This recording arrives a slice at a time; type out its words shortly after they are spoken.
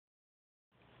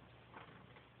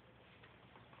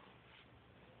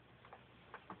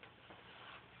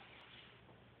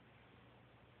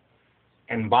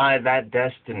and by that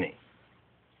destiny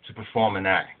to perform an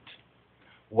act.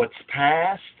 What's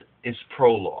past is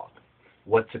prologue.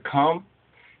 What to come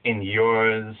in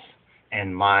yours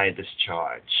and my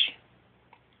discharge.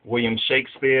 William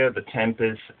Shakespeare, The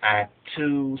Tempest, Act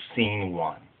 2, Scene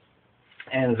 1.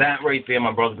 And that right there,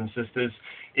 my brothers and sisters,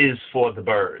 is for the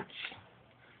birds.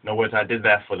 In other words, I did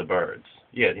that for the birds.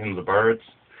 Yeah, you know the birds.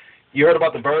 You heard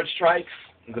about the bird strikes?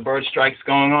 The bird strikes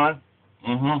going on?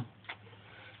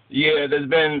 Yeah, there's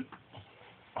been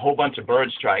a whole bunch of bird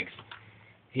strikes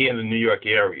here in the New York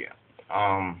area.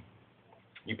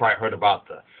 You probably heard about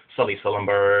the Sully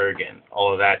Sullenberg and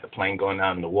all of that, the plane going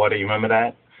down in the water. You remember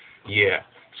that? Yeah.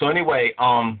 So anyway,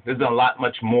 there's been a lot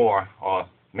much more, or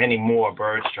many more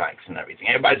bird strikes and everything.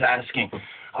 Everybody's asking,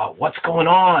 what's going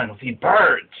on with these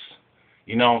birds?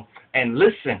 You know, and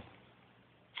listen,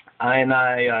 Ite, and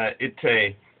I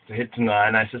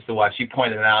sister watch, she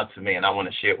pointed it out to me, and I want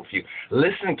to share it with you.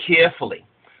 Listen carefully.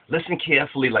 Listen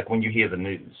carefully, like when you hear the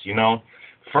news, you know.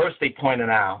 First they pointed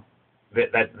out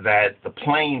that the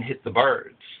plane hit the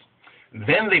birds.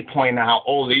 Then they point out,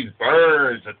 oh, these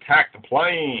birds attacked the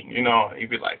plane. You know, you'd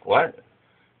be like, what?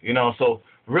 You know, so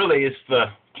really it's the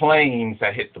planes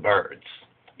that hit the birds.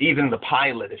 Even the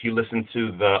pilot, if you listen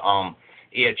to the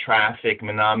air traffic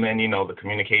phenomenon, you know, the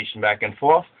communication back and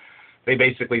forth, they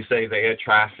basically say the air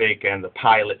traffic and the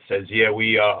pilot says, yeah,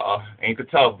 we and you could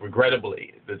tell,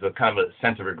 regrettably, there's a kind of a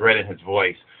sense of regret in his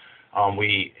voice.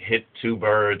 We hit 2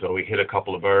 birds, or we hit a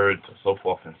couple of birds, or so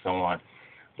forth and so on,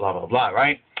 blah, blah, blah,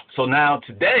 right? So now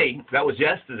today, that was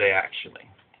yesterday actually.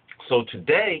 So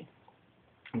today,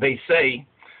 they say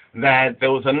that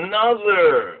there was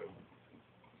another,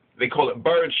 they call it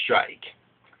bird strike.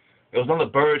 There was another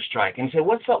bird strike. And you say,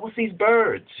 what's up with these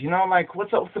birds? You know, like,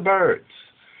 what's up with the birds?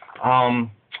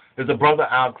 There's a brother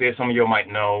out there, some of you might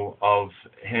know of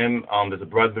him. There's a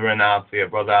brother out there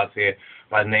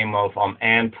by the name of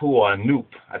Anpu or Anoop.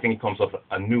 I think he comes off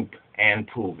Anoop,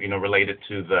 Anpu, you know, related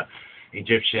to the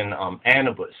Egyptian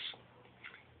Anubis,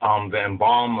 the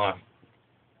embalmer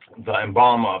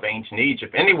of ancient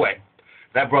Egypt. Anyway,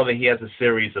 that brother, he has a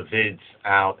series of vids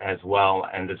out as well,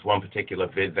 and there's one particular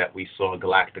vid that we saw,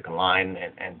 Galactic Align,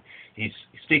 and he's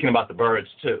speaking about the birds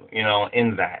too, you know,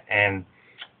 in that. And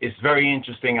it's very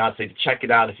interesting. I'd say to check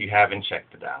it out if you haven't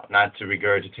checked it out. Not to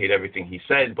regurgitate everything he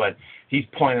said, but he's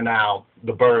pointing out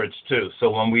the birds too. So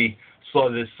when we saw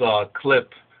this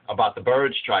clip about the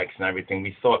bird strikes and everything,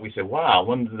 we said, wow,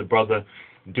 when did the brother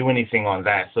do anything on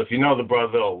that? So if you know the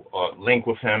brother or link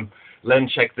with him, let him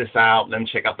check this out. Let him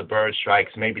check out the bird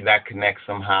strikes. Maybe that connects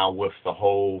somehow with the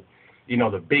whole, you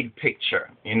know, the big picture,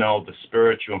 you know, the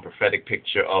spiritual and prophetic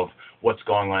picture of what's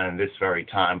going on in this very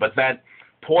time. But that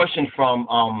portion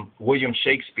from William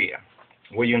Shakespeare's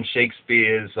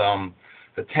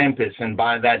The Tempest, and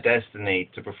by that destiny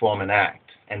to perform an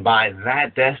act, and by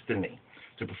that destiny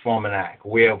to perform an act,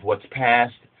 where of what's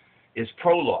past is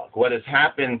prologue. What has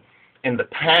happened in the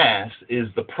past is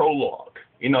the prologue.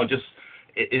 You know, just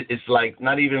it's like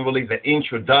not even really the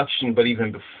introduction, but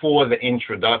even before the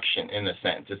introduction, in a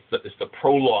sense. It's the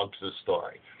prologue to the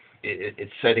story.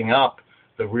 It's setting up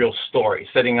the real story,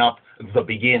 setting up the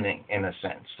beginning, in a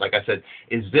sense. Like I said,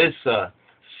 is this a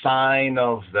sign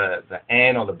of the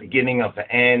end, or the beginning of the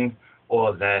end,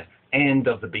 or the end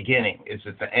of the beginning? Is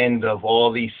it the end of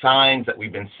all these signs that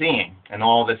we've been seeing and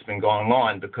all that's been going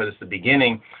on, because it's the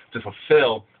beginning to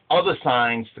fulfill other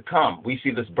signs to come? We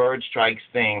see this bird strikes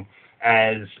thing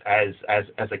as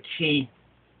a key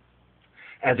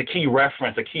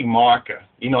reference, a key marker.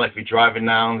 You know, like if you're driving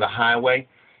down the highway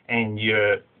and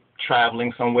you're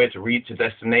traveling somewhere to reach a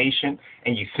destination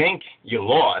and you think you're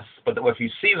lost, but if you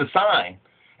see the sign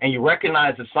and you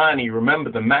recognize the sign and you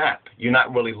remember the map, you're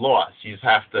not really lost. You just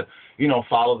have to, you know,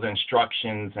 follow the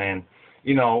instructions and,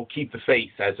 you know, keep the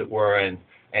faith, as it were, and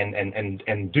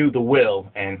do the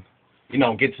will, and, you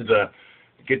know, get to the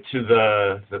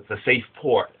safe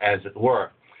port, as it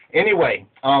were. Anyway,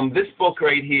 this book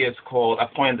right here is called, I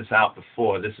pointed this out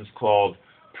before, this is called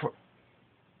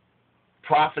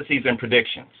Prophecies and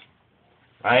Predictions,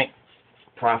 right?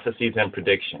 Prophecies and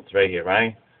Predictions, right here,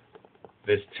 right?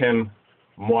 This Tim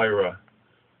Moira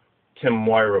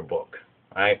book,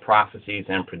 right? Prophecies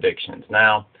and Predictions.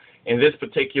 Now, in this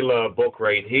particular book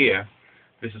right here,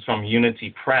 this is from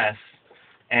Unity Press,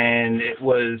 and it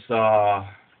was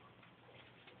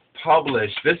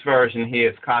published, this version here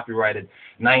is copyrighted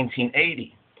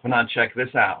 1980. But now check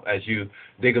this out. As you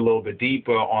dig a little bit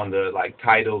deeper on the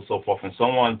titles, so forth and so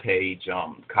on page,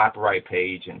 copyright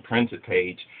page and printed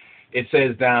page, it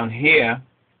says down here,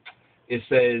 it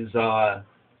says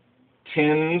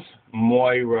Tim's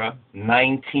Moira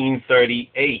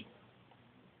 1938,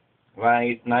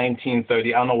 right?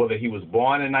 1930. I don't know whether he was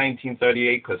born in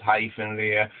 1938 because hyphen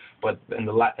there, but in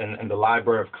the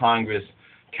Library of Congress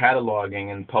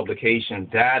cataloging and publication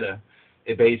data,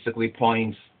 it basically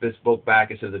points this book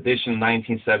back. It says edition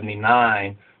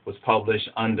 1979 was published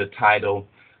under title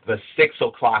The 6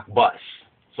 O'Clock Bus.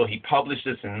 So he published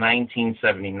this in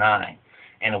 1979,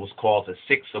 and it was called The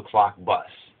 6 O'Clock Bus.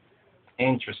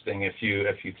 Interesting if you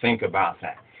think about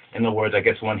that. In other words, I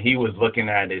guess when he was looking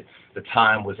at it, the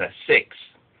time was at 6.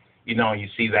 You know, you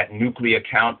see that nuclear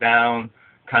countdown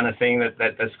kind of thing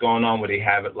that's going on, where they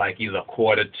have it like either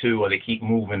 1:45, or they keep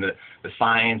moving the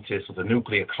scientists with the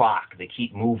nuclear clock. They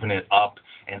keep moving it up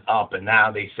and up, and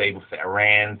now they say with the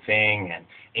Iran thing and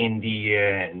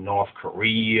India and North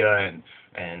Korea and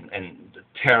the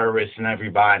terrorists and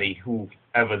everybody,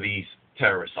 whoever these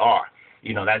terrorists are,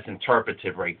 you know, that's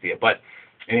interpretive right there. But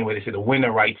anyway, they say the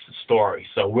winner writes the story.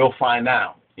 So we'll find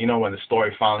out, you know, when the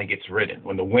story finally gets written,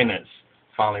 when the winners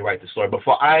finally write the story. But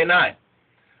for I and I,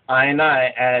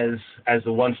 as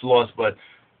the once lost but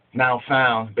now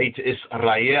found Beit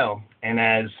Israel, and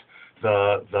as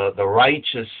the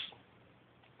righteous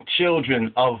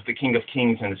children of the King of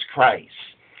Kings and his Christ,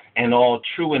 and all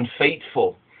true and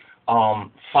faithful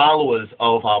followers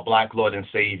of our black Lord and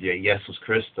Savior, Jesus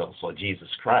Christos, or Jesus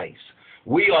Christ,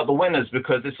 we are the winners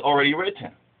because it's already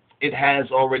written. It has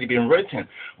already been written,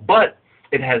 but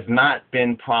it has not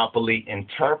been properly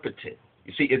interpreted.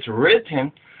 You see, it's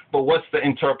written, but what's the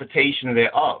interpretation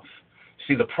thereof?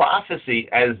 See, the prophecy,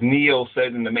 as Neo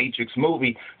said in the Matrix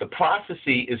movie, the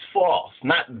prophecy is false.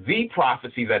 Not the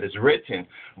prophecy that is written,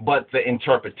 but the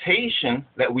interpretation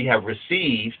that we have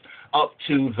received up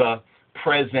to the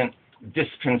present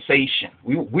dispensation.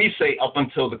 We say up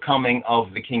until the coming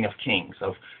of the King of Kings,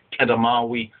 of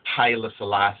Kedamawi Haile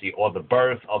Selassie, or the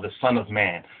birth of the Son of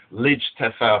Man, Lij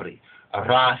Teferi,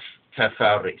 Ras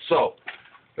Teferi. So,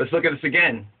 let's look at this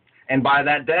again. And by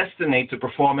that destiny to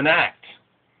perform an act.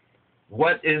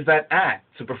 What is that act?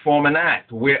 To perform an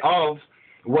act, whereof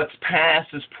what's past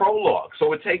is prologue. So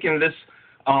we're taking this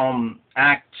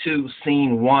Act 2,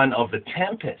 Scene 1 of the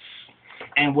Tempest,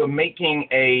 and we're making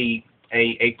a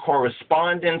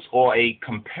correspondence or a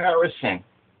comparison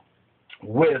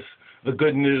with the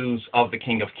good news of the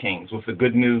King of Kings, with the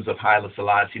good news of Haile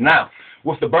Selassie. Now,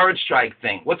 with the bird strike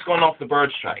thing, what's going on with the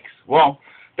bird strikes? Well,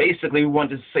 basically, we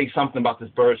wanted to say something about this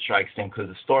bird strikes thing because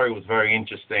the story was very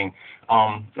interesting.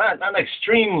 Not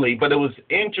extremely, but it was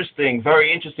interesting,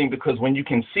 very interesting, because when you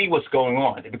can see what's going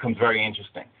on, it becomes very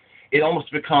interesting. It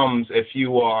almost becomes, if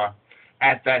you are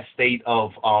at that state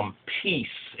of peace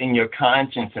in your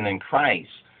conscience and in Christ,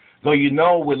 though you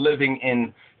know we're living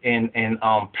in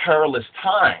perilous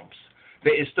times,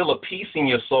 there is still a peace in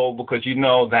your soul because you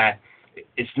know that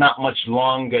it's not much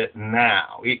longer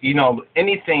now. You know,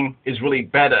 anything is really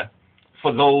better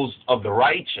for those of the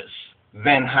righteous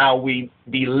than how we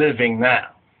be living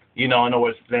now. You know, in other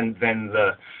words, than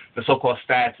the so-called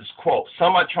status quo.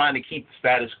 Some are trying to keep the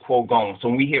status quo going. So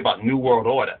when we hear about New World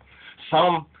Order,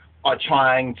 some are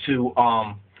trying to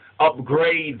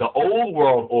upgrade the old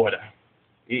world order,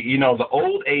 you know, the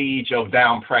old age of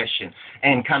downpression,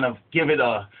 and kind of give it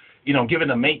a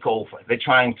makeover. They're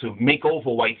trying to make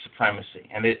over white supremacy,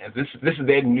 and this is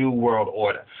their new world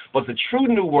order. But the true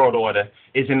new world order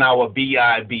is in our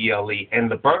Bible, and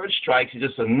the bird strikes is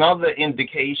just another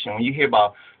indication. When you hear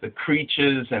about the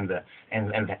creatures and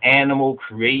the animal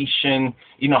creation,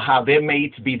 you know how they're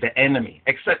made to be the enemy,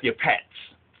 except your pets.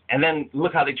 And then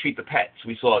look how they treat the pets.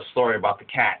 We saw a story about the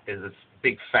cat. There's this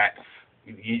big fat.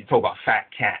 You talk about fat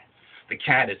cat. The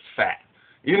cat is fat.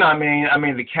 You know what I mean? I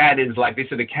mean, the cat is like, they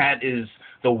said the cat is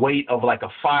the weight of like a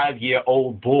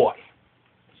 5-year-old boy.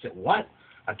 I said, what?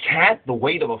 A cat the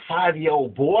weight of a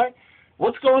 5-year-old boy?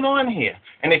 What's going on here?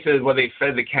 And they said, well, they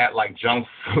fed the cat like junk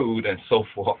food and so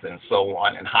forth and so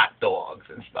on, and hot dogs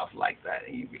and stuff like that.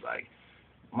 And you'd be like,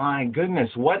 my goodness,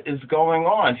 what is going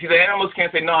on? See, the animals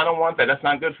can't say, no, I don't want that. That's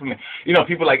not good for me. You know,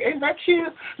 people are like, hey, is that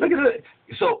cute? Look at it.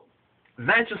 So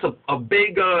that's just a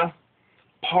bigger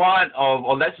part of,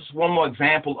 or that's just one more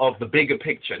example of the bigger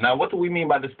picture. Now, what do we mean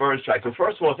by this bird strike? So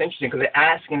first of all, it's interesting because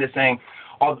they're saying,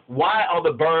 why are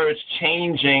the birds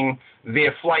changing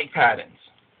their flight patterns?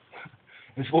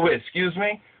 It's weird. Excuse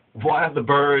me? Why are the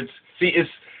birds?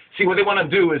 See, what they want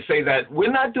to do is say that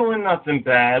we're not doing nothing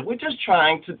bad. We're just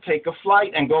trying to take a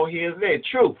flight and go here and there.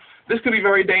 True. This could be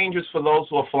very dangerous for those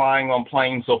who are flying on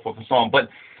planes, so forth and so on. But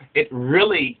it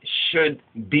really should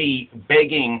be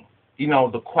begging, you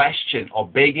know, the question, or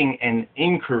begging an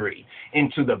inquiry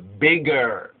into the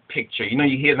bigger picture. You know,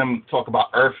 you hear them talk about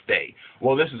Earth Day.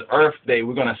 Well, this is Earth Day.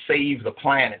 We're going to save the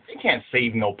planet. They can't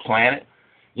save no planet.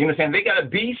 You understand? They got to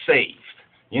be saved.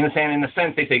 You understand? In a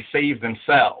sense, they say save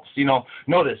themselves. You know,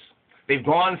 notice they've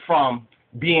gone from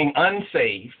being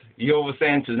unsaved, you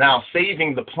understand, to now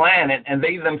saving the planet, and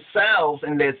they themselves,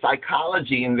 in their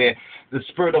psychology, in the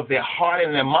spirit of their heart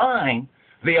and their mind,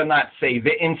 they are not saved.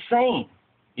 They're insane.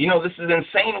 You know, this is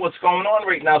insane what's going on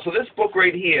right now. So this book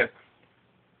right here,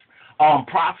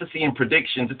 Prophecy and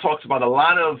Predictions, it talks about a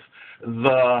lot of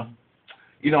the,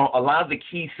 you know, a lot of the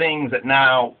key things that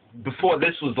now, before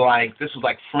this was like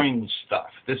fringe stuff.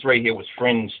 This right here was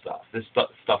fringe stuff. This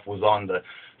stuff was on the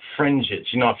fringes.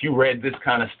 You know, if you read this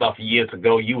kind of stuff years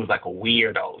ago, you was like a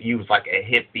weirdo. You was like a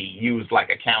hippie. You was like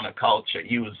a counterculture.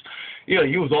 You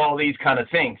was all these kind of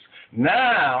things.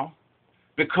 Now,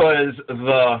 because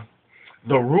the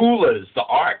rulers, the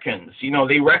archons, you know,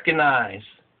 they recognize,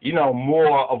 you know,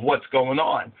 more of what's going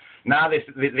on. Now they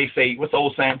say, what's the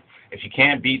old saying? If you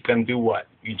can't beat them, do what?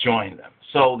 You join them.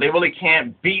 So they really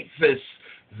can't beat this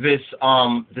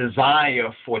desire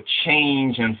for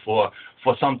change and for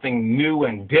something new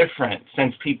and different,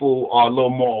 since people are a little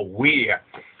more aware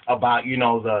about, you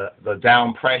know, the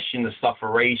downpression, the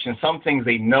sufferation, some things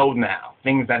they know now,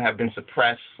 things that have been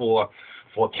suppressed for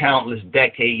countless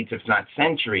decades, if not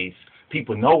centuries,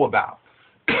 people know about.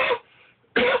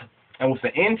 And with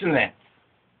the internet,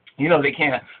 you know, they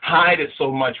can't hide it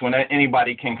so much when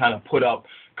anybody can kind of put up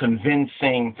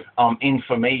convincing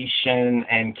information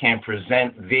and can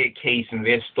present their case and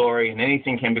their story, and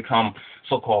anything can become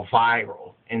so-called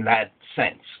viral in that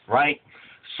sense, right?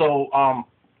 So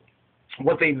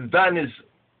what they've done is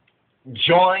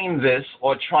join this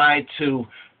or try to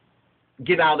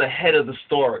get out ahead of the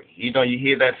story. You know, you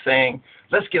hear that saying,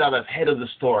 let's get out ahead of the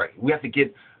story. We have to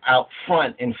get out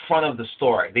front, in front of the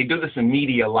story. They do this in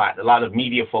media a lot. A lot of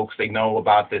media folks, they know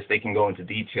about this. They can go into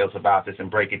details about this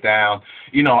and break it down,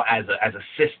 you know, as a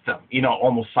system, you know,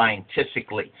 almost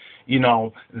scientifically, you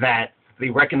know, that they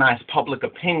recognize public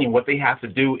opinion. What they have to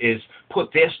do is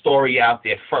put their story out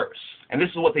there first. And this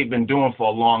is what they've been doing for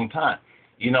a long time.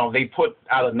 You know, they put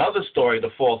out another story, the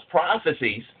false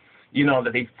prophecies, you know,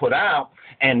 that they've put out,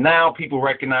 and now people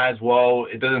recognize, well,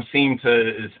 it doesn't seem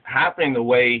to is happening the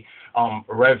way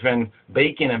Reverend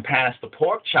Bacon and Pastor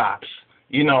Porkchops,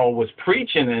 you know, was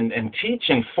preaching and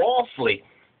teaching falsely,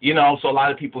 you know, so a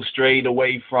lot of people strayed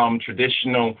away from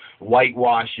traditional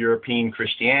whitewashed European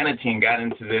Christianity and got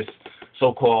into this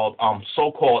so-called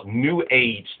New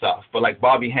Age stuff. But like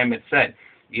Bobby Hemmett said,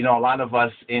 you know, a lot of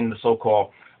us in the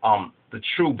so-called the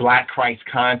true Black Christ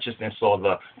consciousness, or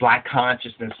the Black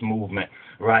consciousness movement,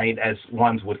 right, as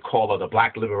ones would call it, the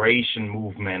Black liberation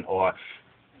movement, or,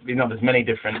 you know, there's many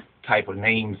different type of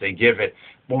names they give it.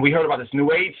 When we heard about this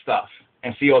New Age stuff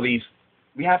and see all these,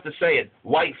 we have to say it,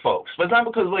 white folks. But it's not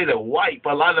because they're white,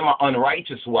 but a lot of them are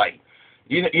unrighteous white.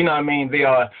 You know what I mean? They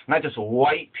are not just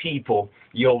white people,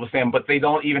 you understand, but they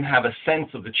don't even have a sense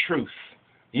of the truth.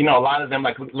 You know, a lot of them,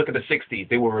 like, look at the 60s.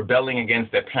 They were rebelling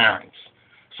against their parents.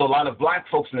 So a lot of black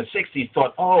folks in the 60s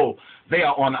thought, oh, they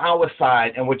are on our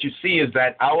side. And what you see is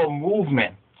that our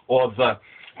movement, or the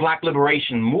Black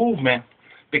liberation movement,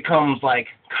 becomes like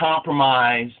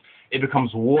compromised. It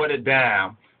becomes watered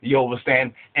down. You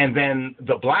understand? And then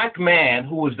the black man,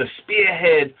 who was the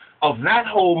spearhead of that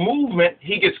whole movement,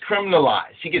 he gets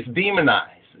criminalized. He gets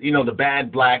demonized. You know, the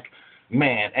bad black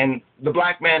man. And the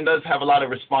black man does have a lot of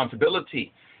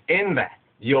responsibility in that.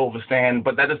 You understand?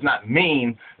 But that does not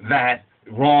mean that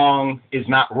wrong is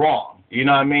not wrong. You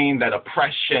know what I mean? That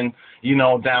oppression, you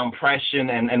know, downpression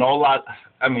and all that.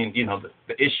 I mean, you know,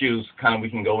 the issues, kind of, we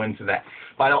can go into that.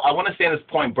 But I want to say at this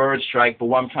point, bird strike, but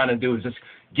what I'm trying to do is just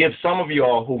give some of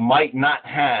y'all who might not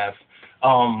have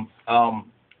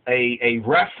a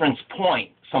reference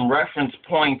point, some reference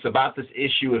points about this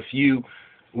issue if you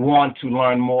want to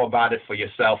learn more about it for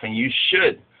yourself. And you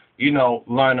should, you know,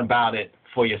 learn about it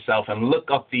for yourself and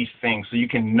look up these things so you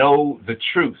can know the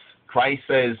truth. Christ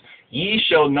says, ye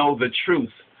shall know the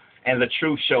truth, and the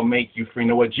truth shall make you free. In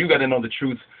other words, you got to know the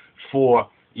truth for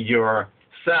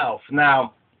yourself.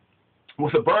 Now,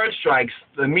 with the bird strikes,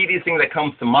 the immediate thing that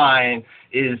comes to mind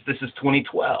is this is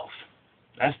 2012.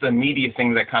 That's the immediate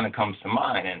thing that kind of comes to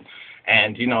mind.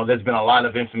 And you know, there's been a lot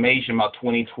of information about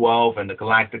 2012 and the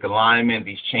galactic alignment,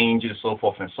 these changes, so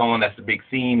forth and so on. That's the big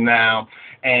theme now.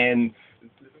 And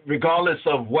regardless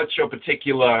of what your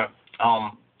particular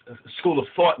school of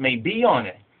thought may be on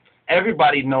it,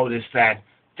 everybody noticed that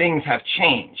things have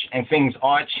changed, and things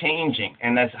are changing.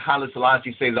 And as Haile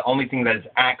Selassie say, the only thing that is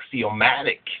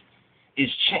axiomatic is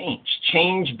change.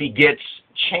 Change begets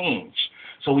change.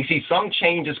 So we see some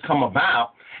changes come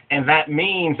about, and that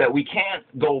means that we can't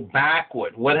go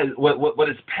backward. What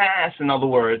is past, in other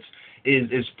words,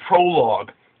 is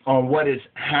prologue on what is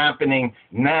happening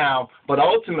now, but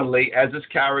ultimately, as this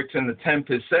character in The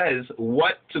Tempest says,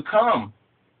 what to come?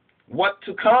 What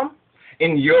to come?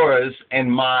 In yours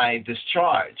and my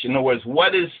discharge. In other words,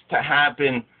 what is to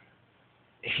happen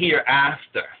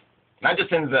hereafter? Not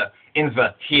just in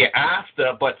the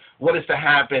hereafter, but what is to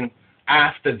happen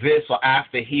after this or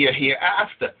after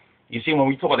hereafter. You see, when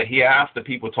we talk about hereafter,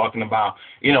 people are talking about,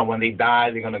 when they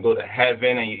die, they're going to go to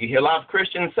heaven. And you hear a lot of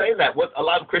Christians say that. What a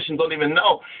lot of Christians don't even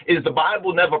know is the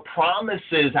Bible never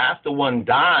promises after one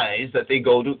dies that they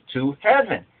go to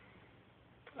heaven.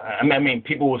 I mean,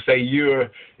 people will say you're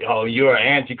an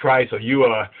antichrist or you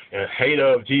are a hater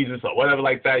of Jesus or whatever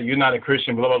like that. You're not a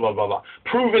Christian, blah, blah, blah, blah, blah.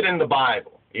 Prove it in the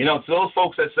Bible. To those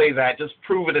folks that say that, just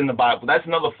prove it in the Bible. That's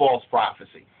another false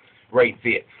prophecy right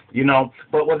there.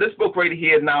 But what this book right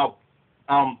here now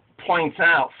points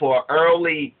out for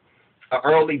early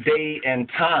day and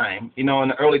time, in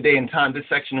the early day and time, this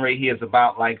section right here is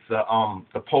about like the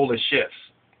polar shifts.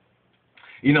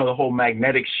 The whole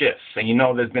magnetic shifts. And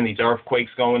there's been these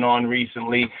earthquakes going on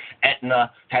recently.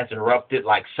 Etna has erupted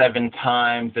like 7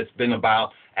 times. It's been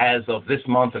about, as of this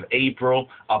month of April,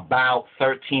 about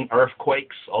 13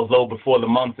 earthquakes, although before the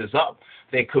month is up,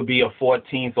 there could be a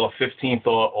 14th or 15th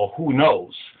or who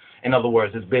knows. In other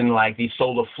words, it's been like these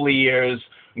solar flares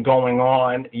going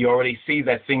on. You already see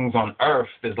that things on Earth,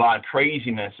 there's a lot of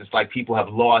craziness. It's like people have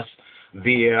lost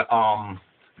their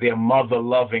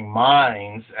mother-loving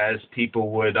minds, as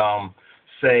people would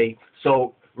say.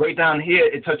 So right down here,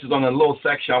 it touches on a little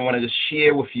section I wanted to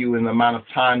share with you in the amount of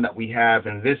time that we have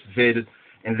in this vid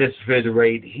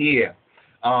right here.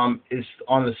 Is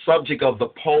on the subject of the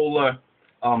polar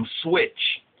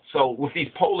switch. So with these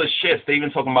polar shifts, they're even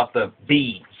talking about the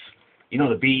bees.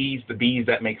 The bees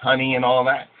that make honey and all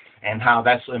that, and how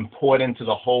that's important to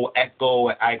the whole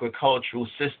agricultural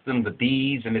system, the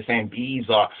bees, and they're saying bees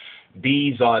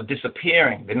are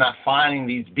disappearing. They're not finding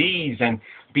these bees, and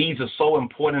bees are so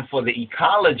important for the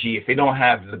ecology. If they don't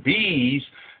have the bees,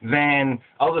 then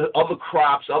other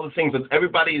crops, other things,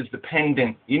 everybody is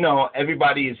dependent.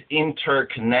 Everybody is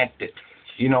interconnected,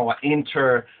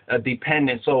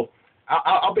 interdependent. So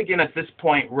I'll begin at this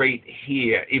point right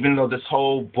here, even though this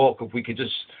whole book, if we could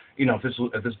just, if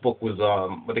this book was,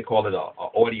 what they call it, a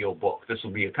audio book, this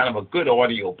would be a kind of a good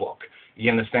audio book. You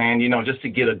understand? Just to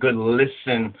get a good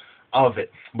listen of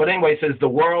it. But anyway, it says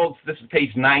this is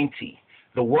page 90,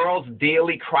 the world's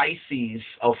daily crises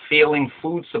of failing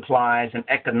food supplies and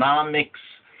economics,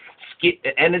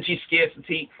 energy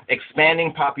scarcity,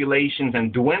 expanding populations,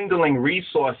 and dwindling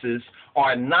resources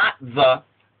are not the,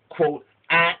 quote,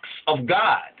 acts of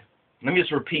God. Let me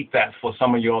just repeat that for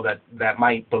some of y'all that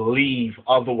might believe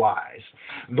otherwise.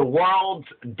 The world's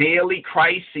daily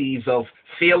crises of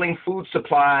failing food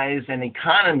supplies and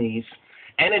economies,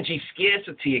 energy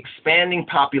scarcity, expanding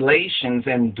populations,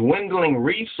 and dwindling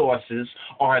resources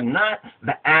are not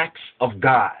the acts of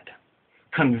God,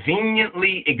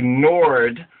 conveniently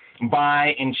ignored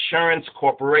by insurance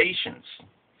corporations.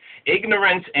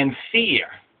 Ignorance and fear,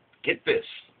 get this,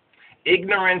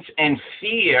 ignorance and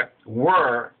fear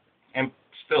were, and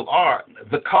still are,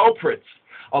 the culprits,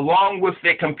 along with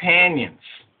their companions,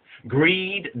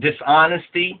 greed,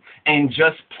 dishonesty, and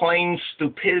just plain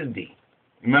stupidity.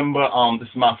 Remember, this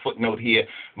is my footnote here,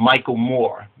 Michael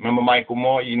Moore. Remember Michael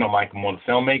Moore? Michael Moore, the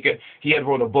filmmaker? He had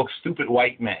wrote a book, Stupid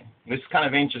White Men. This is kind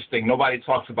of interesting. Nobody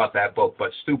talks about that book,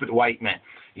 but Stupid White Men.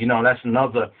 That's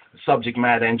another subject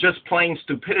matter. And just plain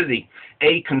stupidity,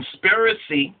 a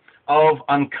conspiracy of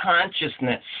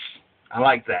unconsciousness. I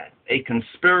like that. A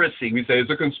conspiracy. We say it's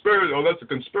a conspiracy. Oh, that's a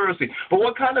conspiracy. But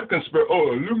what kind of conspiracy?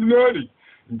 Oh, Illuminati,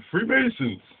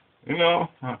 Freemasons,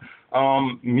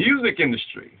 music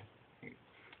industry.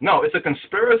 No, it's a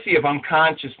conspiracy of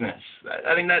unconsciousness.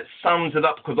 I think that sums it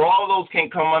up, because all of those can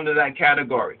come under that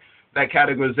category, that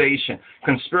categorization.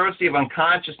 Conspiracy of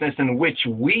unconsciousness, in which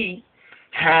we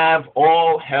have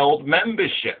all held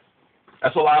membership.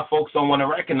 That's what a lot of folks don't want to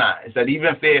recognize, that even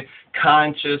if they're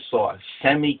conscious or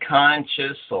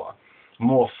semi-conscious or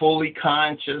more fully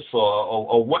conscious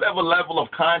or whatever level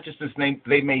of consciousness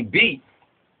they may be,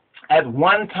 at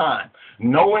one time,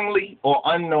 knowingly or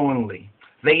unknowingly,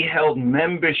 they held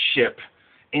membership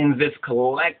in this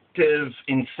collective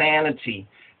insanity,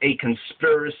 a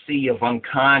conspiracy of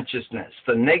unconsciousness.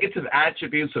 The negative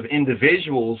attributes of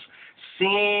individuals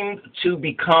seemed to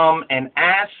become an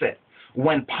asset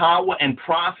when power and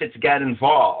profits got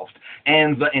involved,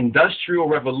 and the Industrial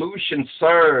Revolution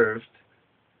served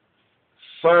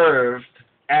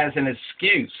as an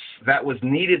excuse that was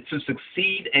needed to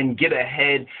succeed and get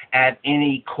ahead at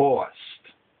any cost.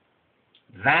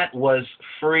 That was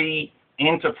free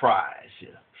enterprise,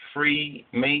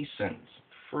 Freemasons,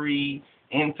 free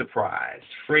enterprise,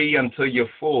 free until you're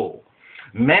full.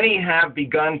 Many have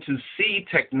begun to see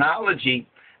technology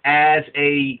as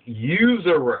a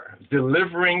usurer,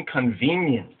 delivering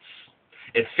convenience,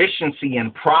 efficiency,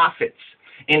 and profits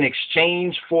in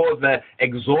exchange for the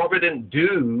exorbitant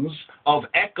dues of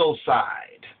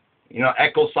Ecocide. You know,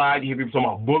 Ecocide, you hear people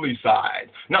talking about bully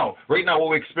side. No, right now what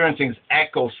we're experiencing is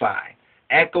Ecocide.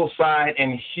 Ecocide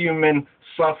and human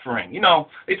suffering. You know,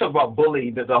 they talk about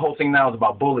bully. The whole thing now is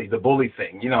about bully, the bully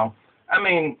thing. You know, I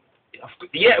mean,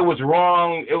 yeah, it was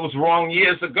wrong. It was wrong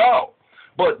years ago.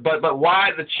 But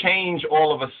why the change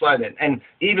all of a sudden? And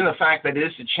even the fact that it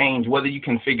is a change, whether you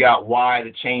can figure out why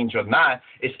the change or not,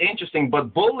 it's interesting.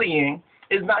 But bullying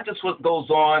is not just what goes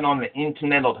on the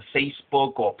internet or the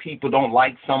Facebook, or people don't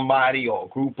like somebody, or a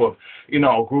group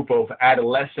of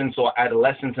adolescents or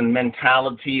adolescents in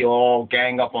mentality all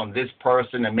gang up on this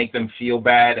person and make them feel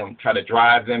bad and try to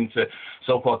drive them to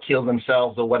so-called kill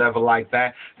themselves or whatever like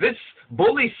that. This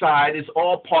bully side is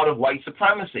all part of white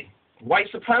supremacy.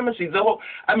 White supremacy,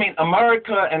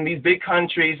 America and these big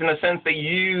countries, in a sense, they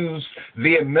use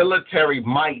their military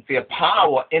might, their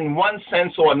power, in one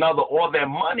sense or another, or their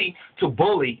money to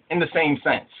bully in the same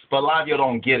sense. But a lot of you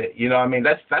don't get it. You know what I mean?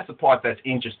 That's the part that's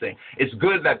interesting. It's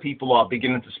good that people are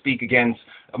beginning to speak against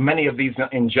many of these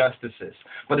injustices.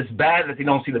 But it's bad that they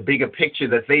don't see the bigger picture,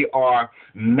 that they are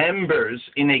members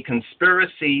in a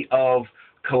conspiracy of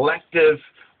collective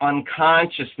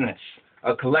unconsciousness.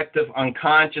 A collective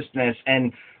unconsciousness,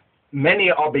 and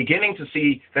many are beginning to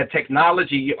see that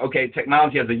technology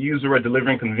as a usurer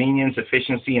delivering convenience,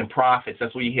 efficiency, and profits.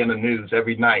 That's what you hear in the news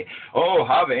every night. Oh,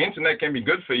 how the internet can be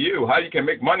good for you, how you can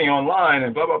make money online,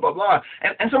 and blah, blah, blah, blah.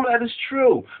 And some of that is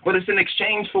true, but it's in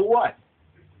exchange for what?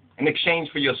 In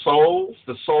exchange for your souls,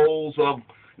 the souls of,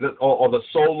 or the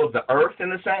soul of the earth,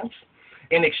 in a sense,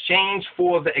 in exchange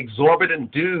for the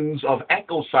exorbitant dues of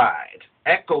Ecocide,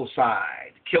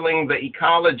 killing the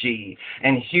ecology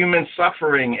and human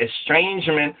suffering,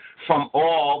 estrangement from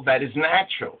all that is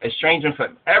natural, estrangement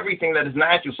from everything that is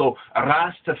natural. So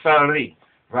Rastafari,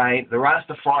 right? The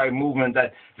Rastafari movement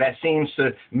that seems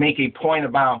to make a point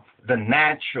about the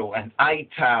natural and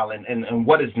ital and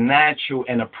what is natural,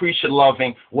 and appreciate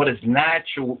loving what is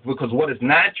natural, because what is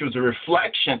natural is a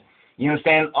reflection, you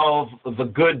understand, of the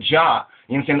good JAH,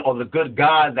 you understand, or the good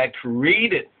God that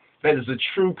created, that is a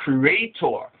true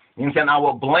creator. You understand,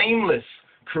 our blameless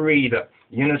creator,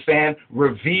 you understand,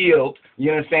 revealed,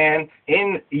 you understand,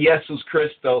 in Jesus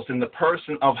Christos, in the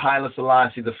person of Haile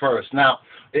Selassie I. Now,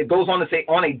 it goes on to say,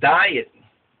 on a diet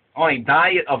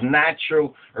of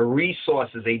natural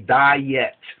resources,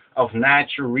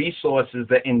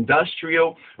 the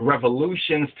industrial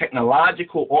revolution's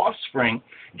technological offspring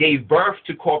gave birth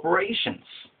to corporations,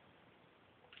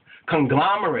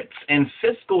 conglomerates, and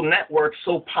fiscal networks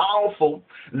so powerful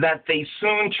that they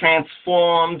soon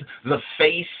transformed the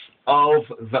face of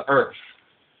the earth.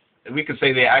 We could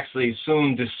say they actually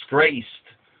soon disgraced,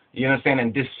 you understand,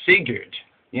 and disfigured.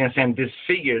 You understand,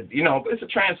 disfigured. You know, it's a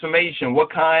transformation.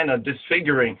 What kind of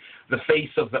disfiguring? The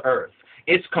face of the earth.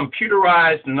 Its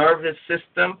computerized nervous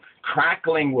system,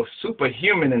 crackling with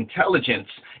superhuman intelligence,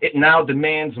 it now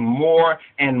demands more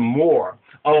and more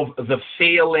of the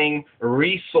failing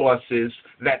resources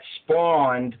that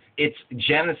spawned its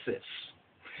genesis.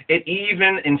 It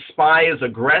even inspires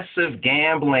aggressive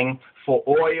gambling for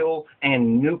oil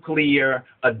and nuclear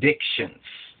addictions.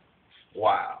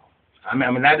 Wow.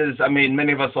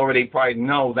 Many of us already probably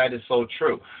know that is so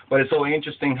true. But it's so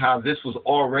interesting how this was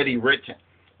already written.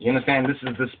 You understand? This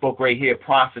is this book right here,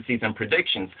 Prophecies and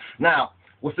Predictions. Now,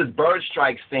 with this bird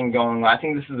strikes thing going on, I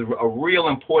think this is a real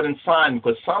important sign,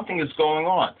 because something is going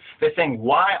on. They're saying,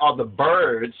 why are the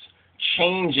birds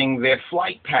changing their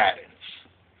flight patterns?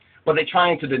 But they're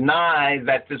trying to deny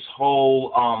that this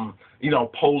whole,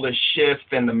 polar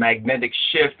shift and the magnetic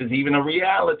shift is even a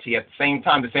reality. At the same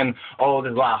time, they're saying, oh,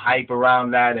 there's a lot of hype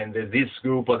around that, and there's this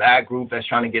group or that group that's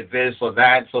trying to get this or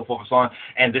that, so forth and so on,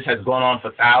 and this has gone on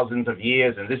for thousands of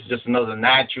years, and this is just another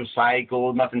natural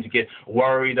cycle, nothing to get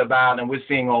worried about, and we're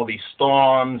seeing all these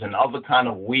storms and other kind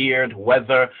of weird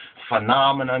weather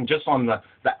phenomenon just on the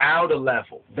outer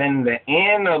level. Then the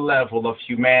inner level of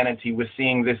humanity, we're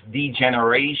seeing this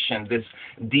degeneration, this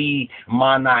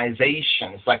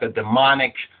demonization. It's like a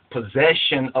demonic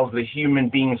possession of the human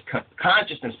being's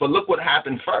consciousns. But look what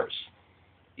happened first.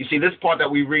 You see, this part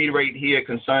that we read right here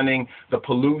concerning the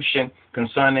pollution,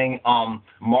 concerning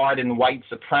modern white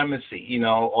supremacy,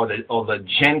 or the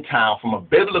Gentile from a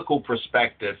biblical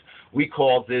perspective, we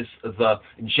call this the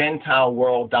Gentile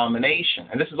world domination.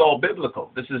 And this is all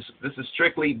biblical. This is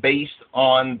strictly based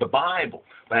on the Bible.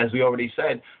 But as we already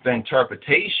said, the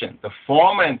interpretation, the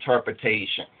former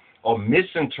interpretation or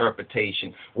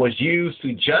misinterpretation was used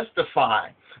to justify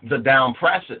the down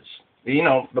presses. You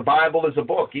know, the Bible is a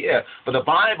book, yeah, but the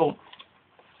Bible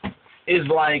is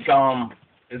like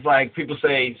people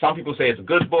say, some people say it's a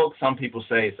good book, some people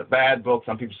say it's a bad book,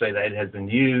 some people say that it has been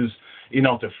used, you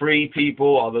know, to free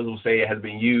people, others will say it has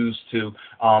been used to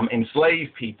enslave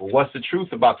people. What's the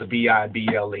truth about the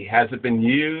Bible? Has it been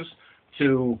used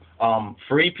to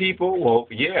free people? Well,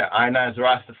 yeah, I as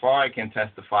Rastafari can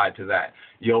testify to that.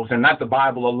 You know, and not the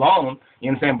Bible alone,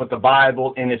 you know what I'm saying, but the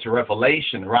Bible in its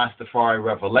revelation, Rastafari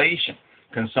revelation,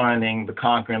 concerning the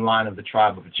conquering line of the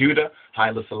tribe of Judah,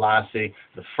 Haile Selassie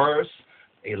the first,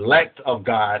 elect of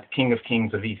God, King of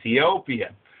Kings of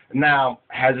Ethiopia. Now,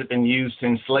 has it been used to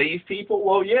enslave people?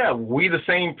 Well, yeah, we the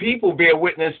same people bear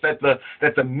witness that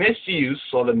the misuse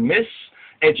or the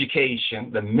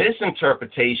miseducation, the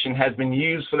misinterpretation has been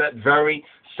used for that very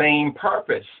same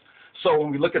purpose. So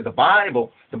when we look at the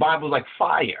Bible is like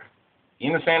fire.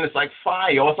 You understand? It's like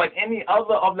fire, or it's like any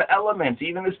other of the elements,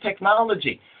 even this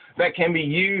technology that can be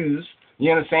used,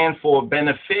 you understand, for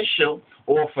beneficial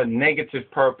or for negative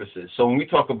purposes. So when we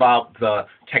talk about the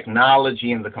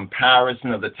technology and the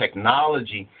comparison of the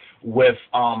technology with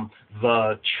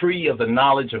the tree of the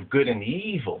knowledge of good and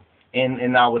evil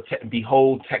in our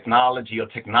Behold Technology or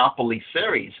Technopoly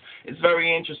series, it's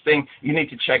very interesting. You need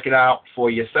to check it out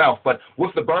for yourself. But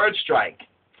with the bird strike,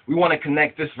 we want to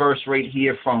connect this verse right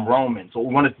here from Romans. What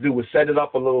we wanted to do was set it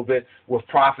up a little bit with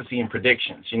prophecy and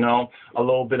predictions, you know, a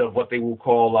little bit of what they will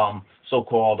call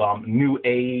so-called New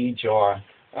Age, or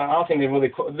I don't think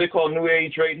they call New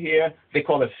Age right here. They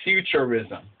call it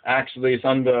futurism. Actually, it's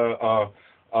under a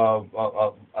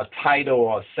title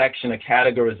or a section, a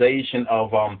categorization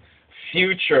of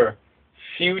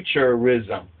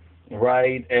futurism,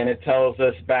 right? And it tells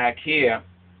us back here,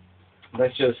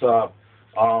 let's just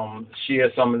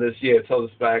share some of this here. It tells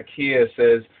us back here, it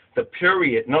says the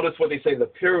period. Notice what they say, the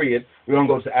period. We're going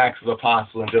to go to Acts of the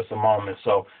Apostles in just a moment.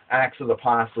 So Acts of the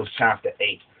Apostles, chapter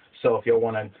 8. So if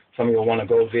some of you want to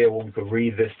go there, well, we could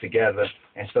read this together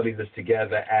and study this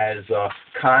together as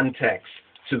context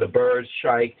to the bird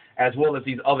strike, as well as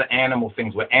these other animal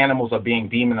things where animals are being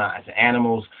demonized.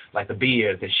 Animals like the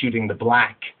bears, they're shooting the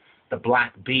black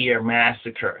bear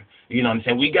massacre. You know what I'm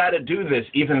saying? We got to do this,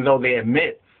 even though they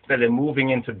admit that they're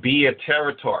moving into bear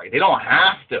territory. They don't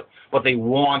have to, but they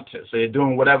want to. So they're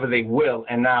doing whatever they will,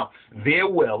 and now their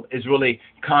will is really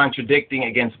contradicting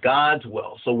against God's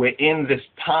will. So we're in this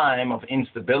time of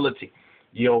instability.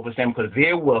 You understand? Because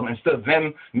their will, instead of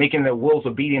them making their wills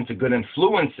obedient to good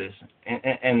influences,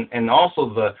 and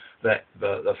also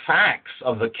the facts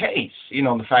of the case, you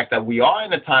know, the fact that we are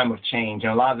in a time of change,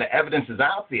 and a lot of the evidence is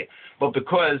out there, but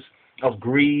because of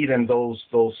greed and those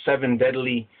seven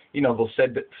deadly, you know, those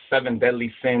seven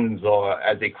deadly sins, or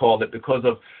as they call it, because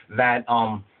of that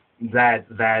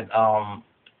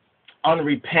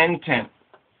unrepentant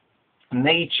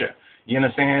nature. You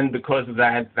understand? Because of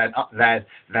that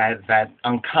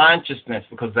unconsciousness,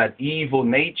 because of that evil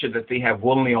nature that they have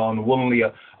willingly or unwillingly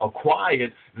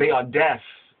acquired, they are deaf.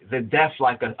 They're deaf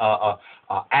like a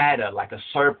adder, like a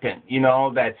serpent. You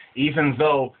know, that even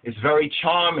though it's very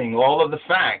charming, all of the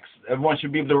facts, everyone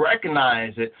should be able to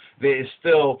recognize it. There is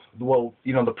still, well,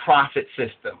 you know, the prophet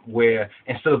system, where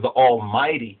instead of the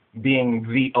Almighty being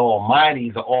the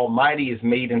Almighty is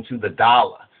made into the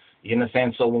dollar. You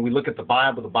understand? So when we look at the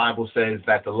Bible says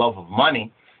that the love of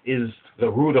money is the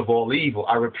root of all evil.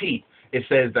 I repeat, it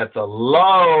says that the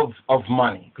love of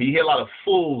money, because you hear a lot of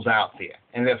fools out there,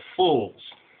 and they're fools.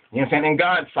 You understand? In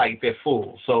God's sight, they're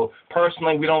fools. So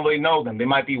personally, we don't really know them. They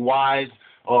might be wise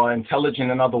or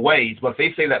intelligent in other ways, but if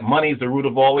they say that money is the root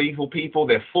of all evil, people,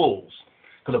 they're fools.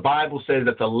 Because the Bible says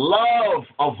that the love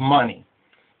of money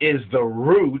is the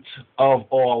root of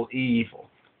all evil.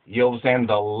 You understand?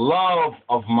 The love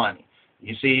of money.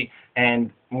 You see,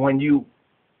 and when you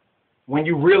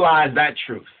realize that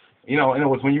truth, you know, in other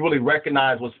words, when you really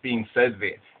recognize what's being said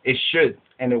there, it should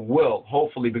and it will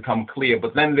hopefully become clear.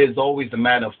 But then there's always the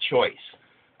matter of choice.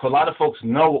 Because a lot of folks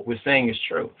know what we're saying is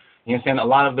true. You understand? A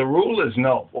lot of the rulers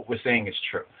know what we're saying is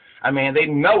true. I mean, they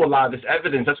know a lot of this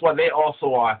evidence. That's why they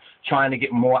also are trying to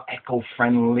get more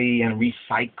eco-friendly and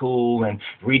recycle and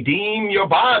redeem your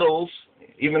bottles,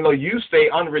 even though you stay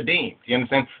unredeemed. You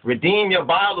understand? Redeem your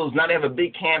bottles. Now they have a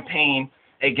big campaign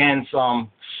against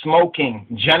smoking,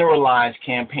 generalized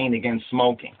campaign against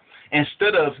smoking.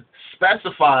 Instead of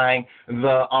specifying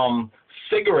the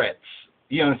cigarettes,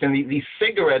 You understand? These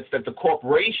cigarettes that the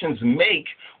corporations make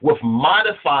with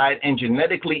modified and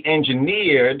genetically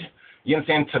engineered, you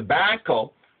understand,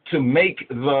 tobacco to make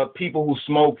the people who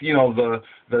smoke, you know,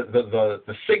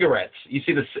 the cigarettes. You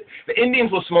see, the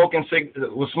Indians were smoking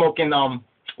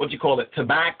what do you call it,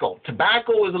 tobacco.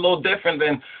 Tobacco is a little different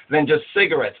than just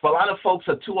cigarettes, but a lot of folks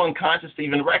are too unconscious to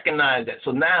even recognize that.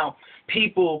 So now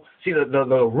people see the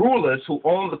rulers who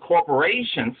own the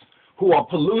corporations who are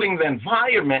polluting the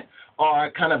environment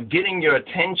are kind of getting your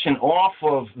attention off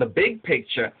of the big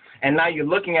picture, and now you're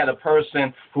looking at a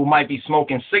person who might be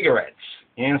smoking cigarettes.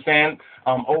 You understand?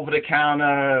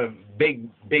 Over-the-counter, big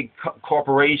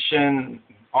corporation,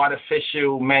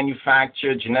 artificial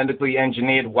manufactured, genetically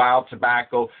engineered wild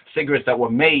tobacco cigarettes that were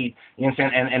made, you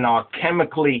understand, and are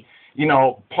chemically, you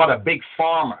know, part of Big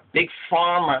Pharma. Big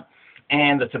Pharma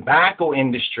and the tobacco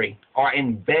industry are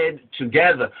in bed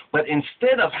together. But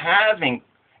instead of having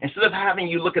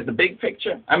you look at the big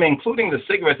picture, I mean, including the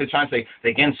cigarettes, they're trying to say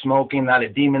they're against smoking, now they're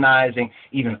demonizing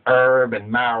even herb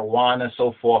and marijuana,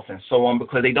 so forth and so on,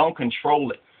 because they don't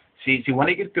control it. See, when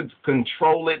they get to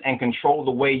control it and control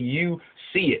the way you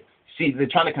see it, see, they're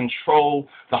trying to control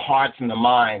the hearts and the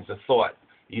minds, the thought.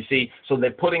 You see, so they're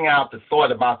putting out the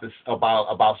thought about this,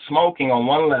 about smoking on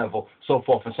one level, so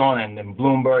forth and so on. And in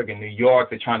Bloomberg in New York,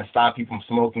 they're trying to stop people from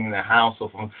smoking in their house. So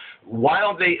why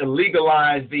don't they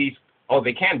illegalize these? Oh,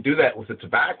 they can't do that with the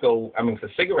tobacco. I mean, with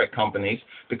the cigarette companies,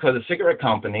 because the cigarette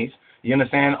companies, you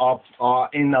understand, are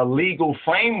in a legal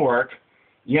framework,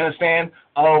 you understand,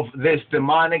 of this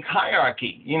demonic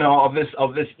hierarchy, you know, of this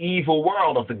evil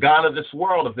world, of the god of this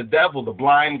world, of the devil, the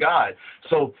blind god.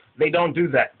 So they don't do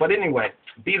that. But anyway,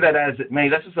 be that as it may,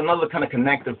 that's just another kind of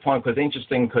connective point, because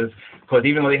interesting, because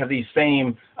even though they have these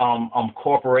same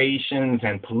corporations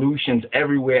and pollutions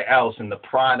everywhere else in the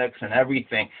products and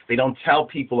everything, they don't tell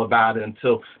people about it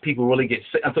until people really get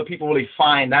sick, until people really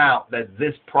find out that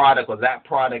this product or that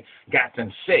product got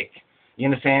them sick. You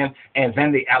understand? And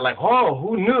then they are like, oh,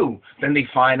 who knew? Then they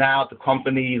find out the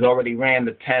companies already ran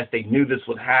the test. They knew this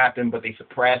would happen, but they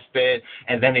suppressed it.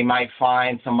 And then they might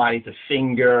find somebody to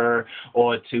finger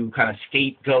or to kind of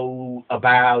scapegoat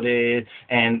about it.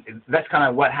 And that's kind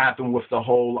of what happened with the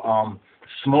whole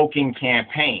smoking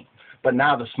campaign. But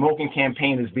now the smoking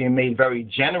campaign is being made very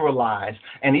generalized.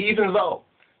 And even though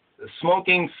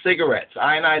smoking cigarettes,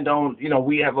 I don't, you know,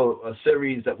 we have a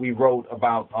series that we wrote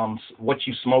about what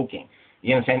you smoking.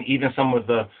 You understand? Even some of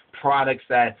the products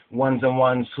that ones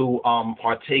who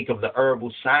partake of the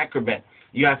herbal sacrament,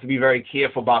 you have to be very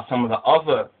careful about some of the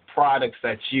other products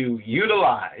that you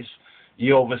utilize.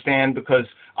 You understand? Because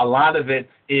a lot of it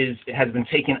has been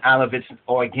taken out of its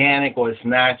organic or its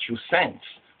natural sense,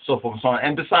 so forth and so on.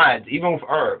 And besides, even with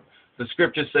herb, the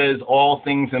scripture says all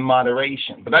things in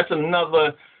moderation. But that's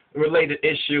another related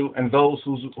issue, and those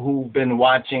who've been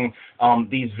watching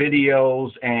these videos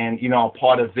and, you know,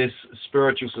 part of this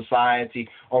spiritual society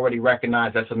already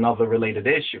recognize that's another related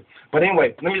issue. But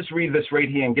anyway, let me just read this right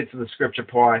here and get to the scripture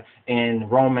part in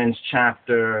Romans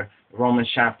chapter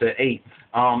 8.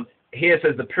 Here it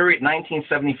says the period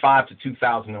 1975 to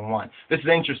 2001. This is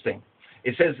interesting.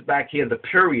 It says back here the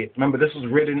period. Remember, this was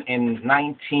written in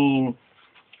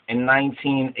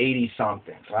 1980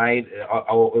 something, right?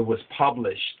 It was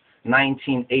published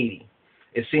 1980.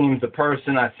 It seems the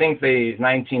person, I think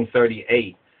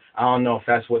 1938. I don't know if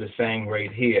that's what it's saying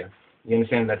right here. You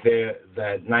understand that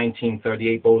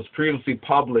 1938, but it was previously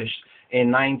published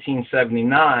in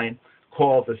 1979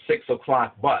 called the 6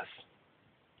 o'clock bus.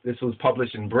 This was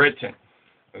published in Britain,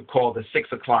 called the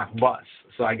 6 o'clock bus.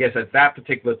 So I guess at that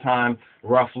particular time,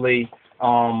 roughly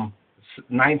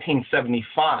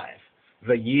 1975,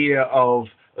 the year of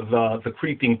the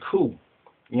creeping coup,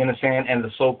 you understand, and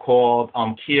the so-called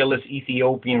careless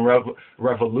Ethiopian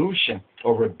revolution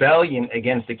or rebellion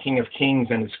against the King of Kings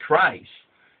and his Christ.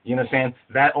 You understand?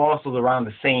 That also was around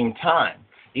the same time.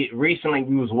 Recently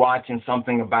we was watching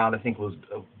something about, I think it was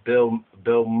Bill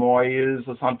Moyers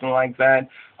or something like that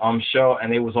show, and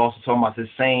they was also talking about the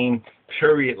same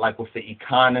period, like with the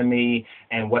economy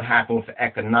and what happened with the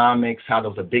economics, how there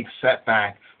was a big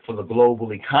setback for the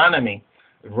global economy,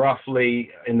 roughly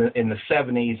in the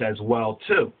 70s as well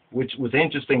too, which was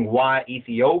interesting why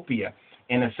Ethiopia,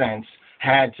 in a sense,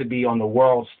 had to be on the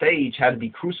world stage, had to be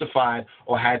crucified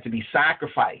or had to be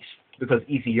sacrificed, because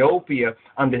Ethiopia,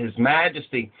 under His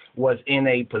Majesty, was in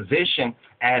a position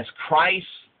as Christ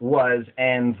was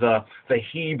and the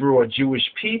Hebrew or Jewish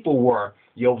people were,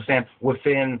 you understand,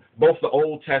 within both the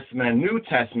Old Testament and New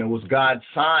Testament, was God's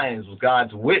signs, was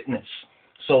God's witness.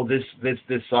 So this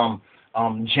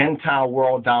Gentile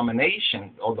world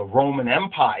domination, or the Roman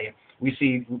Empire, we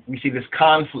see this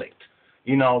conflict,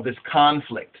 this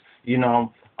conflict,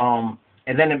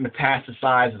 And then it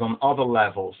metastasizes on other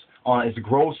levels, on its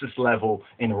grossest level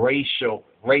in racial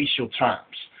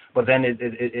terms. But then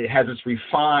it has its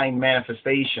refined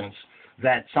manifestations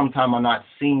that sometimes are not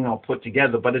seen or put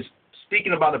together. But it's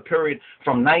speaking about a period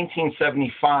from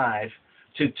 1975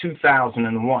 to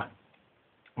 2001,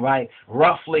 right?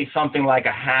 Roughly something like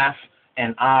a half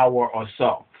an hour or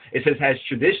so. It says has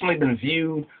traditionally been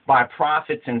viewed by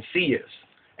prophets and seers.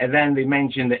 And then they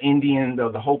mention the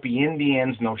Hopi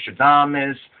Indians,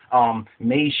 Nostradamus,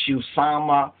 Meshu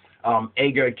Sama,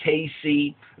 Edgar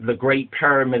Cayce, the Great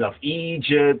Pyramid of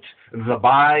Egypt, the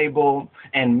Bible,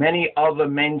 and many other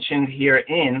mentioned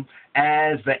herein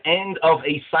as the end of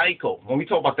a cycle. When we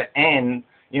talk about the end,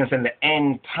 the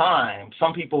end time,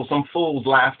 some fools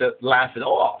laugh it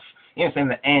off.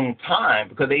 The end time,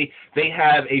 because they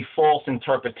have a false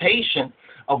interpretation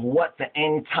of what the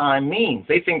end time means.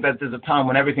 They think that there's a time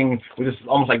when everything will just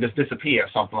almost like just disappear or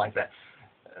something like that.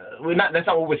 That's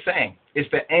not what we're saying. It's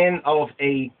the end of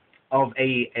a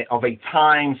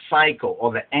time cycle,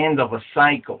 or the end of a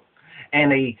cycle,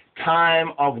 and a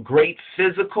time of great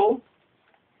physical,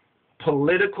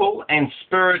 political, and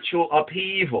spiritual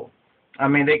upheaval. I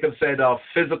mean, they could have said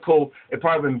physical. It'd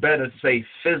probably been better to say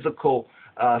physical,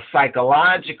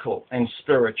 psychological, and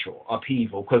spiritual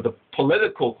upheaval, because the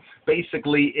political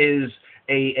basically is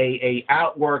a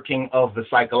outworking of the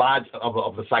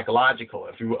psychological,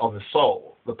 if you will, of the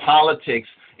soul. The politics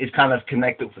is kind of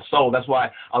connected with the soul. That's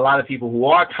why a lot of people who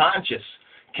are conscious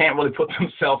can't really put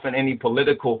themselves in any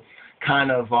political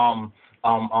kind of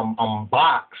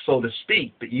box, so to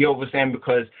speak. But you understand,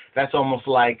 because that's almost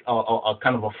like a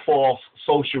kind of a false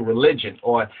social religion,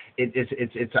 or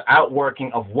it's an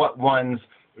outworking of what one's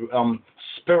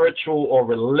spiritual or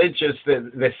religious,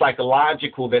 their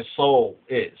psychological, their soul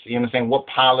is. You understand? What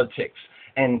politics.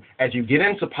 And as you get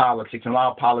into politics, and a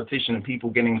lot of politicians and people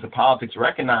getting into politics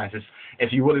recognize this,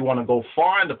 if you really want to go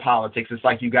far into politics, it's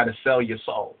like you got to sell your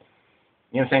soul.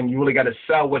 You know what I'm saying? You really got to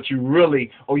sell what you really,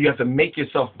 or you have to make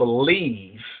yourself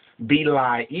believe,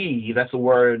 be-lie-eve, that's a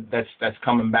word that's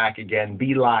coming back again,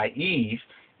 be-lie-eve,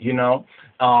 you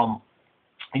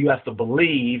have to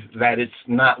believe that it's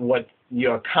not what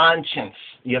your conscience,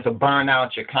 you have to burn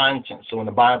out your conscience. So when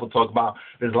the Bible talks about,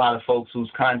 there's a lot of folks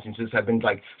whose consciences have been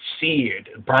like seared,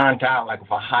 burnt out like with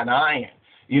a hot iron.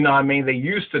 You know what I mean? They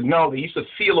used to know, they used to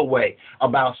feel a way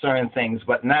about certain things,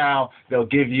 but now they'll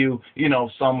give you,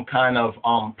 some kind of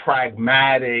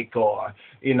pragmatic, or,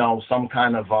 some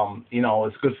kind of,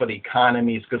 it's good for the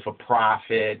economy, it's good for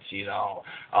profits, it's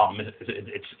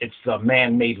a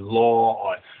man-made law,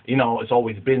 or, it's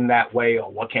always been that way,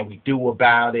 or what can we do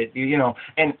about it,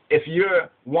 And if you're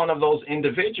one of those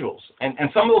individuals, and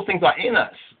some of those things are in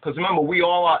us, because remember, we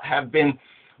all have been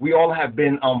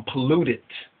polluted.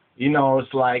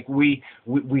 It's like we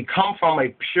come from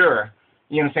a pure,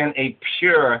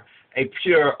 a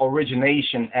pure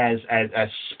origination as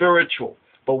spiritual.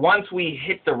 But once we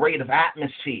hit the rate of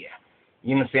atmosphere,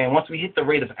 once we hit the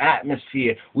rate of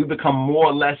atmosphere, we become more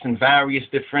or less in various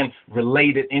different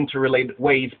interrelated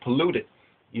ways polluted.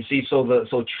 You see,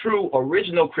 so true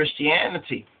original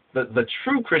Christianity, the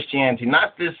true Christianity,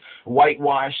 not this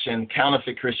whitewash and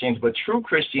counterfeit Christianity, but true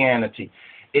Christianity,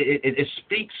 it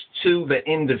speaks to the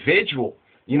individual,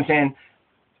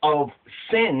 of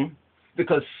sin,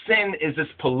 because sin is this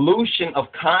pollution of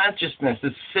consciousness,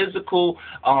 this physical,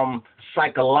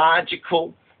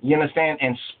 psychological,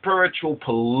 and spiritual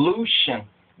pollution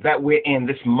that we're in,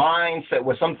 this mindset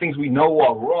where some things we know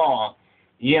are wrong,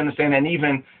 and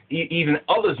even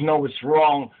others know it's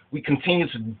wrong. We continue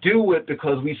to do it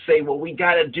because we say, well, we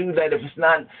got to do that. If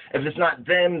it's not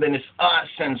them, then it's us,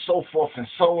 and so forth and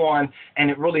so on. And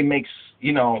it really makes,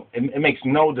 it makes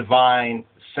no divine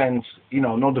sense,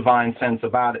 no divine sense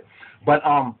about it. But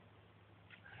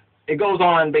it goes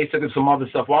on basically some other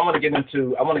stuff. Well, I want to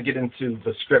get into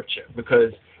the scripture,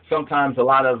 because sometimes a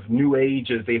lot of New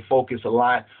Agers, they focus a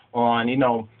lot on,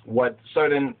 what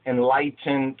certain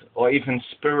enlightened or even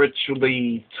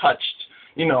spiritually touched,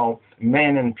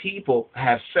 men and people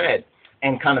have said,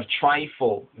 and kind of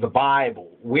trifle the Bible.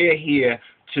 We're here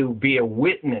to be a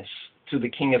witness to the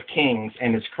King of Kings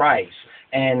and his Christ.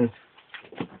 And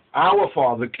our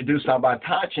father, Kedus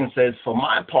Abatachin, says, for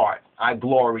my part, I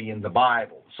glory in the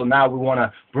Bible. So now we want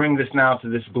to bring this now to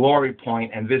this glory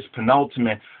point and this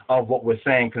penultimate of what we're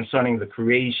saying concerning the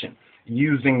creation,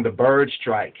 using the bird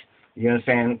strike. You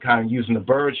understand? Kind of using the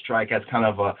bird strike as kind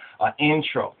of a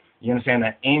intro. You understand?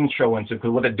 An intro into,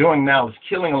 because what they're doing now is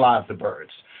killing a lot of the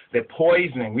birds. They're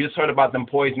poisoning. We just heard about them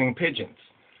poisoning pigeons.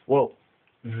 Well,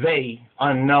 they,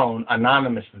 unknown,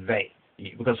 anonymous they.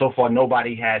 because so far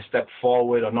nobody has stepped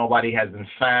forward, or nobody has been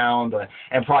found,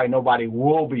 and probably nobody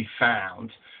will be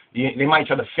found. They might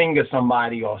try to finger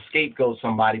somebody or scapegoat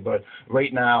somebody, but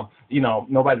right now,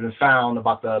 nobody's been found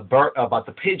about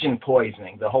the pigeon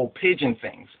poisoning, the whole pigeon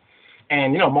things.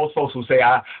 And most folks will say,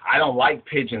 I don't like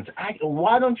pigeons.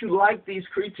 Why don't you like these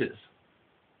creatures?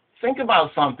 Think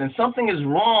about something. Something is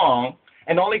wrong,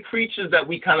 and the only creatures that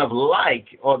we kind of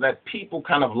like, or that people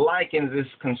kind of like in this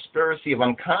conspiracy of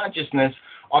unconsciousness,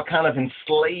 are kind of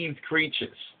enslaved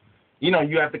creatures.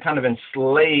 You have to kind of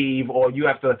enslave, or you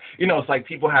have to, it's like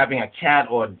people having a cat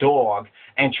or a dog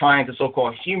and trying to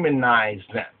so-called humanize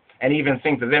them, and even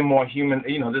think that they're more human.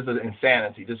 This is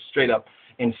insanity. This is straight up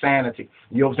insanity.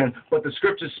 You know what I'm saying? But the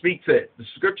scriptures speak to it. The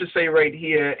scriptures say right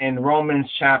here in Romans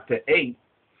chapter 8,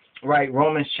 right?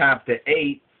 Romans chapter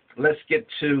 8. Let's get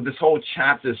to this whole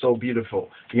chapter. Is so beautiful.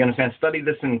 You understand? Study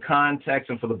this in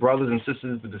context, and for the brothers and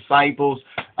sisters, the disciples,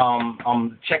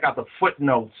 check out the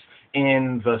footnotes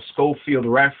in the Schofield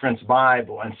Reference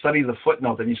Bible and study the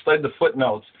footnotes. If you study the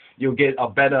footnotes, you'll get a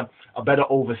better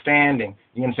understanding.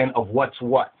 You understand, of what's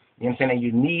what. You understand? And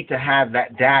you need to have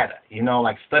that data.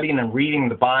 Like studying and reading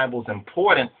the Bible is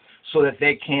important, so that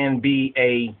there can be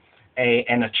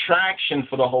an attraction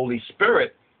for the Holy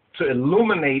Spirit to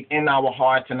illuminate in our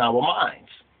hearts and our minds.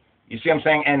 You see what I'm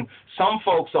saying? And some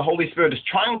folks, the Holy Spirit is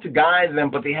trying to guide them,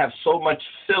 but they have so much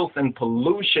filth and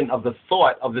pollution of the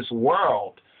thought of this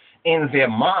world in their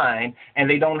mind, and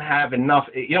they don't have enough.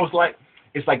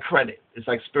 It's like credit. It's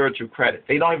like spiritual credit.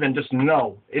 They don't even just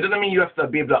know. It doesn't mean you have to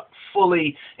be able to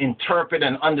fully interpret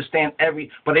and understand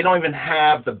but they don't even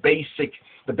have the basic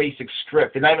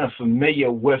script. They're not even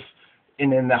familiar with in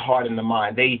their heart and the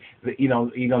mind. They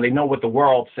know what the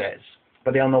world says,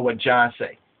 but they don't know what JAH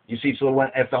say. You see, so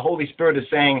if the Holy Spirit is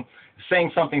saying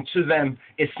something to them,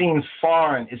 it seems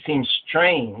foreign, it seems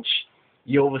strange.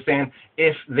 You understand?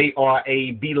 If they are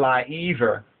a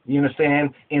believer, you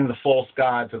understand, in the false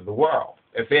gods of the world.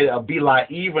 If they're a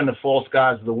believer in the false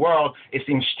gods of the world, it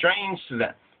seems strange to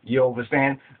them. You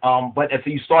understand? But if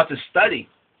you start to study,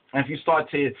 and if you start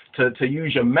to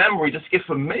use your memory, just get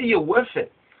familiar with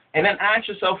it. And then ask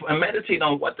yourself and meditate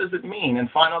on what does it mean, and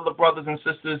find other brothers and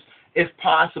sisters, if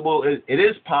possible. It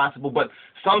is possible, but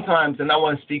sometimes, and I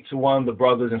want to speak to one of the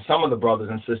brothers and some of the brothers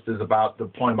and sisters about the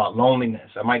point about loneliness.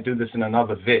 I might do this in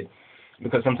another vid,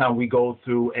 because sometimes we go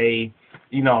through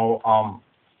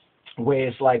where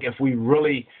it's like if we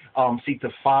really seek to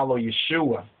follow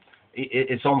Yeshua,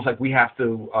 it's almost like we have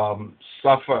to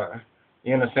suffer.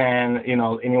 You understand?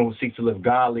 Anyone who seeks to live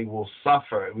godly will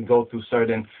suffer. We go through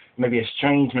certain, maybe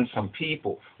estrangements from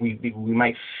people. We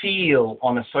might feel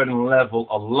on a certain level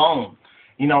alone.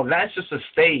 That's just a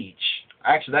stage.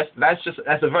 Actually,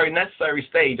 that's a very necessary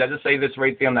stage. I just say this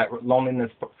right there on that loneliness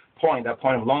point, that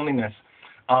point of loneliness.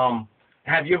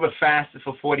 Have you ever fasted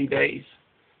for 40 days?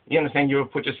 You understand? You ever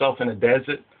put yourself in a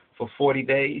desert for 40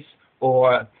 days?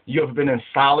 Or you ever been in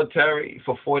solitary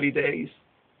for 40 days?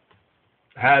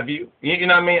 Have you? You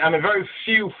know what I mean? Very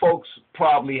few folks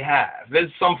probably have.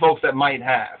 There's some folks that might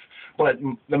have, but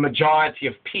the majority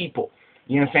of people,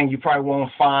 you know what I'm saying, you probably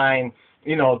won't find,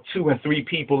 2 and 3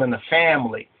 people in the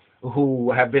family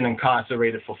who have been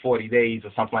incarcerated for 40 days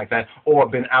or something like that, or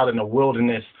been out in the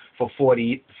wilderness for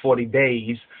 40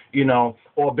 days,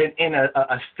 or been in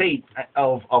a state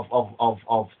of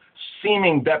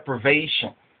seeming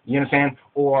deprivation, you understand,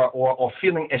 or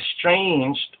feeling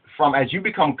estranged from, as you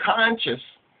become conscious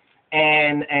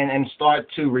and start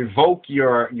to revoke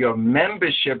your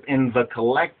membership in the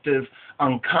collective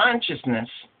unconsciousness,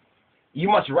 you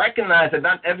must recognize that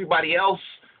not everybody else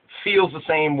feels the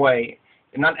same way.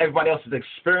 Not everybody else is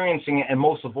experiencing it, and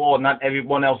most of all, not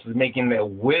everyone else is making their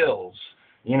wills,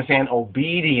 you understand,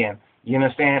 obedient, you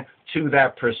understand, to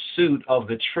that pursuit of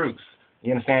the truth,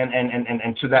 you understand,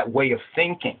 and to that way of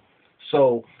thinking.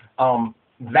 So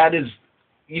that is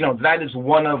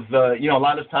one of the, a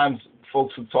lot of times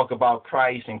folks who talk about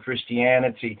Christ and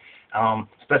Christianity,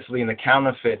 especially in the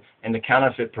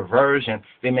counterfeit perversion,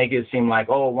 they make it seem like,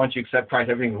 oh, once you accept Christ,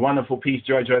 everything's wonderful, peace,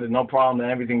 joy, no problem, and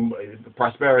everything,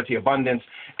 prosperity, abundance,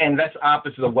 and that's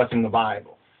opposite of what's in the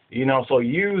Bible. So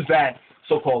use that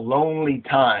so-called lonely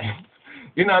time.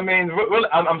 You know what I mean? Really,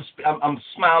 I'm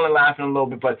smiling, laughing a little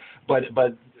bit,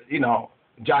 but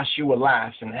Joshua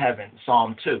laughs in heaven,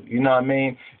 Psalm 2, you know what I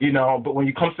mean? But when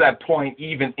you come to that point,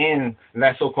 even in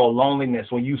that so-called loneliness,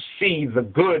 when you see the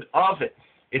good of it,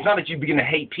 it's not that you begin to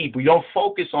hate people. You don't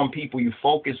focus on people. You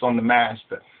focus on the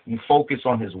Master. You focus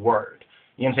on His Word.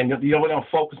 You know what I'm saying? You don't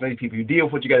focus on these people. You deal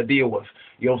with what you got to deal with.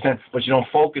 You know what I'm saying? But you don't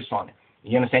focus on it.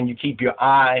 You understand? You keep your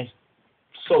eye,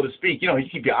 so to speak. You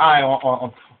keep your eye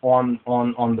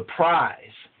on the prize.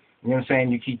 You know what I'm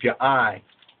saying? You keep your eye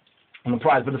on the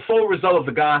prize. But the full result of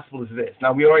the gospel is this.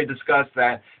 Now, we already discussed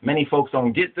that many folks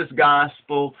don't get this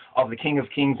gospel of the King of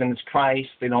Kings and its Christ.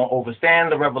 They don't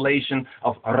understand the revelation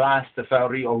of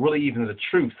Rastafari, or really even the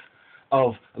truth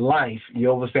of life,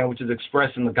 you understand, which is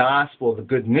expressed in the gospel, the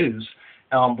good news.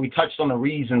 We touched on the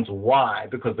reasons why,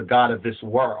 because the God of this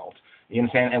world, you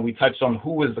understand, and we touched on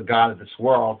who is the God of this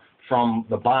world from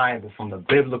the Bible, from the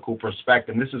biblical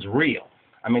perspective. This is real.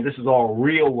 I mean, this is all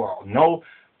real world. No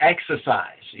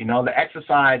exercise. You know, the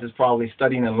exercise is probably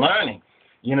studying and learning.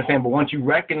 You understand? But once you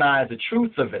recognize the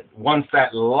truth of it, once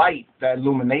that light, that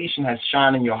illumination has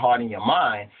shined in your heart and your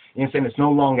mind, you understand, it's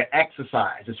no longer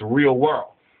exercise. It's a real world.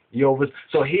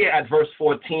 So here at verse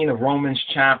 14 of Romans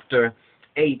chapter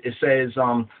 8, it says,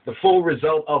 the full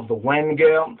result of the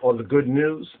Wengel, or the good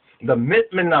news, the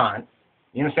Mitmenon,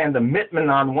 you understand, the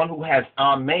Mitmenon, one who has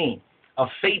Amen, a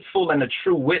faithful and a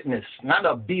true witness, not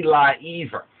a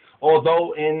believer.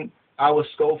 Although in our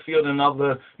Schofield and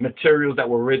other materials that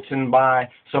were written by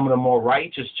some of the more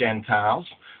righteous Gentiles,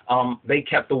 they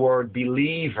kept the word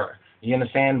believer. You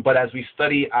understand? But as we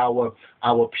study our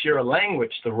pure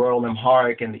language, the Royal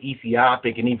Amharic and the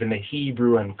Ethiopic and even the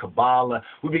Hebrew and Kabbalah,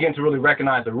 we begin to really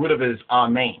recognize the root of it is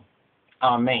Amen.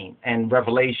 Amen. And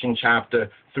Revelation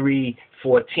chapter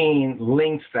 3:14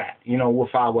 links that, you know,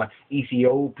 with our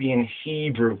Ethiopian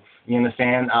Hebrew, you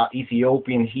understand, our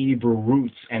Ethiopian Hebrew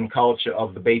roots and culture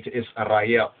of the Beit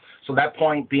Israel. So that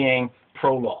point being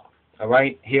prologue. All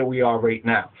right? Here we are right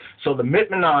now. So the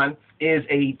Mitmenon is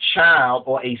a child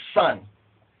or a son.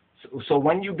 So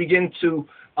when you begin to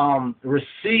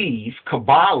receive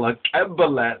Kabbalah,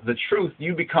 the truth,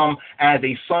 you become as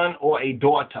a son or a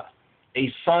daughter,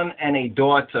 a son and a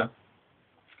daughter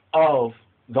of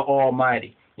the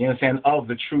Almighty. You understand? Of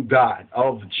the true God,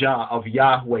 of Jah, of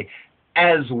Yahweh,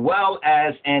 as well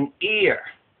as an heir.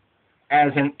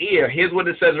 As an heir. Here's what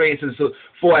it says right here. It says,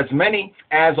 for as many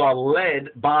as are led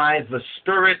by the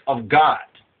Spirit of God.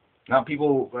 Now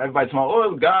everybody's talking,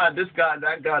 oh, God, this God,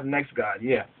 that God, next God.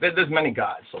 Yeah, there's many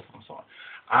gods, so on and so on.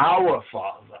 Our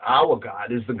Father, our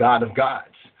God, is the God of gods.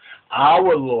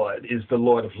 Our Lord is the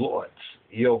Lord of lords.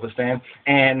 You understand?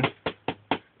 And,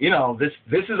 you know, this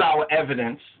is our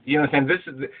evidence. You understand?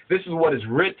 This is what is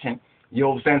written. You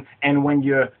understand? And when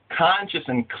you're conscious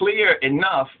and clear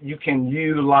enough, you can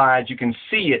utilize, you can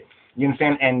see it, you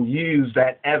understand, and use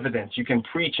that evidence. You can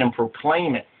preach and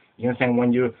proclaim it. You understand?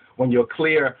 When you're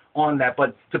clear on that.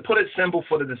 But to put it simple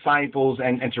for the disciples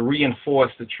and to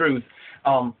reinforce the truth,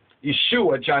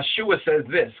 Joshua says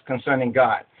this concerning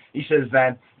God. He says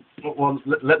that, well,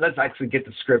 let's actually get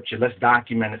the scripture. Let's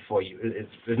document it for you.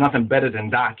 There's nothing better than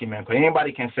document, because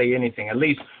anybody can say anything. At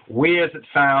least, where is it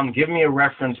found? Give me a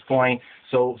reference point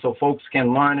so folks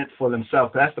can learn it for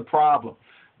themselves. That's the problem.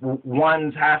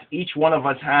 Each one of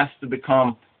us has to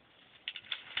become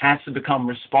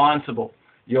responsible.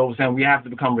 You know what I'm saying? We have to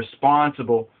become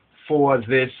responsible for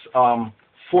this,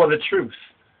 for the truth.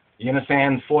 You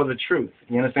understand? For the truth.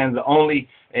 You understand? The only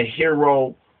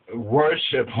hero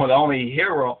worship, or the only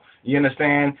hero, you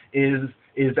understand, is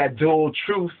that dual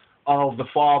truth of the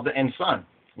Father and Son.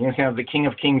 You understand? The King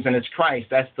of Kings and its Christ.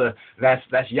 That's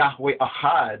Yahweh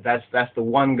Ahad. That's the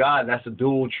one God. That's the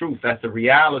dual truth. That's the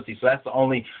reality. So that's the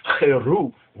only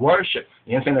Chiru worship.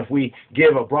 You understand? If we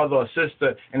give a brother or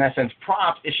sister, in that sense,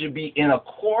 props, it should be in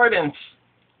accordance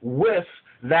with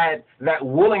that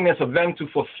willingness of them to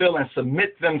fulfill and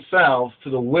submit themselves to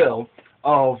the will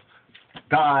of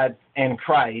God and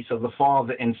Christ, of the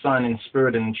Father and Son and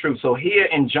Spirit and truth. So here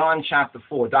in John chapter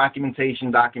 4,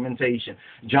 documentation.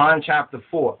 John chapter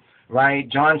 4, right?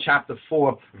 John chapter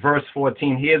 4, verse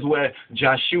 14. Here's where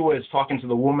Joshua is talking to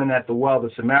the woman at the well,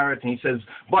 the Samaritan. He says,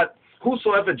 but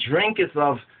whosoever drinketh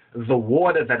of the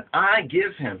water that I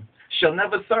give him shall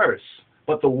never thirst,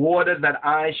 but the water that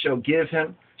I shall give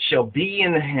him shall be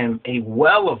in him a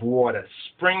well of water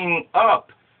springing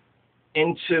up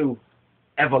into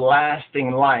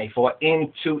everlasting life, or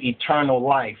into eternal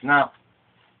life. Now,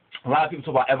 a lot of people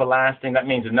talk about everlasting. That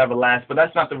means it never lasts, but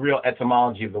that's not the real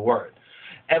etymology of the word.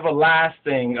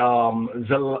 Everlasting,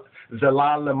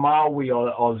 zelalemawi,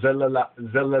 or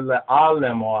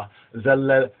zelalem, or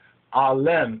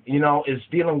zelalem, you know, is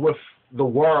dealing with the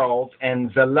world,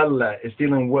 and zelala is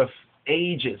dealing with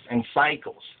ages and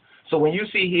cycles. So when you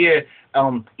see here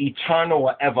eternal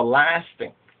or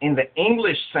everlasting, in the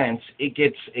English sense, they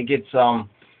give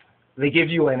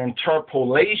you an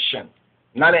interpolation,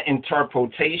 not an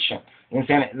interpretation. You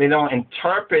understand? They don't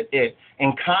interpret it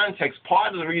in context.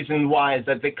 Part of the reason why is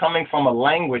that they're coming from a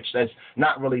language that's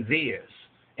not really theirs,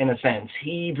 in a sense.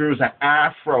 Hebrew is an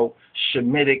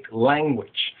Afro-Shemitic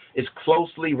language. is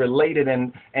closely related,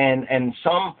 and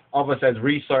some of us as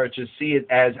researchers see it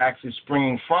as actually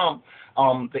springing from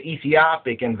the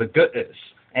Ethiopic and the Guttis,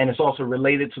 and it's also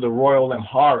related to the Royal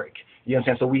Amharic. You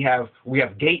understand? So we have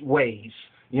gateways,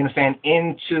 you understand,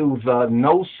 into the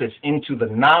gnosis, into the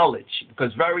knowledge,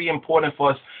 because very important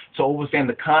for us to understand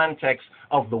the context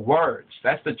of the words.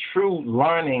 That's the true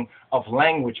learning of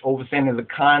language, understanding the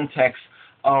context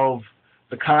of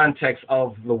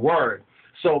the word.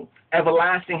 So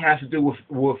everlasting has to do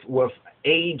with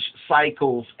age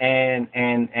cycles and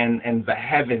the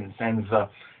heavens and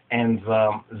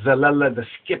the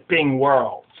skipping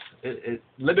worlds.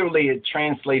 Literally it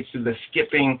translates to the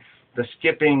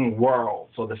skipping world,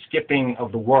 so the skipping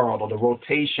of the world or the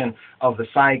rotation of the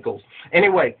cycles.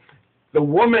 Anyway, the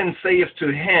woman saith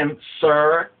to him,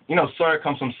 Sir, sir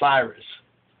comes from Cyrus.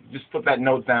 Just put that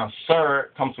note down.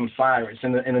 Sir comes from Cyrus.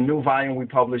 In the new volume we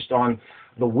published on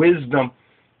the wisdom,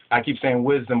 I keep saying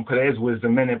wisdom because there's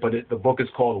wisdom in it, but the book is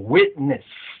called Witness,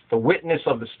 the Witness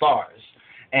of the Stars.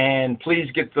 And please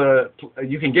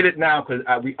you can get it now because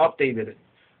we updated it.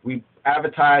 We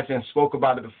advertised and spoke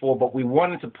about it before, but we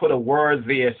wanted to put a word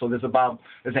there. So there's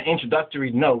an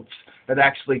introductory notes that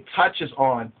actually touches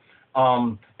on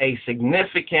a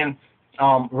significant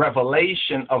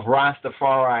revelation of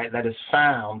Rastafari that is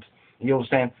found, you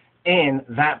understand, in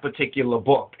that particular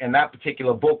book. And that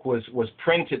particular book was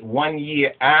printed 1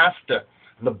 year after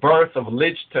the birth of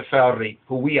Lij Teferi,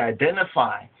 who we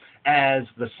identify as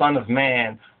the Son of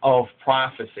Man of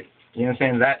prophecy. You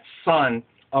understand? That son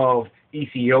of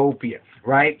Ethiopia,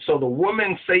 right? So the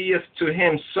woman saith to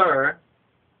him, Sir,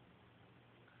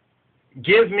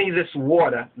 give me this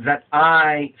water that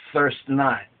I thirst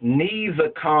not, neither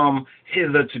come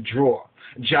hither to draw.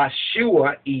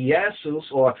 Joshua, Jesus,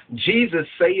 or Jesus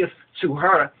saith to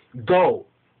her, Go,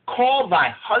 call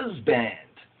thy husband,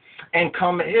 and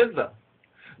come hither.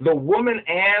 The woman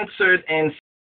answered and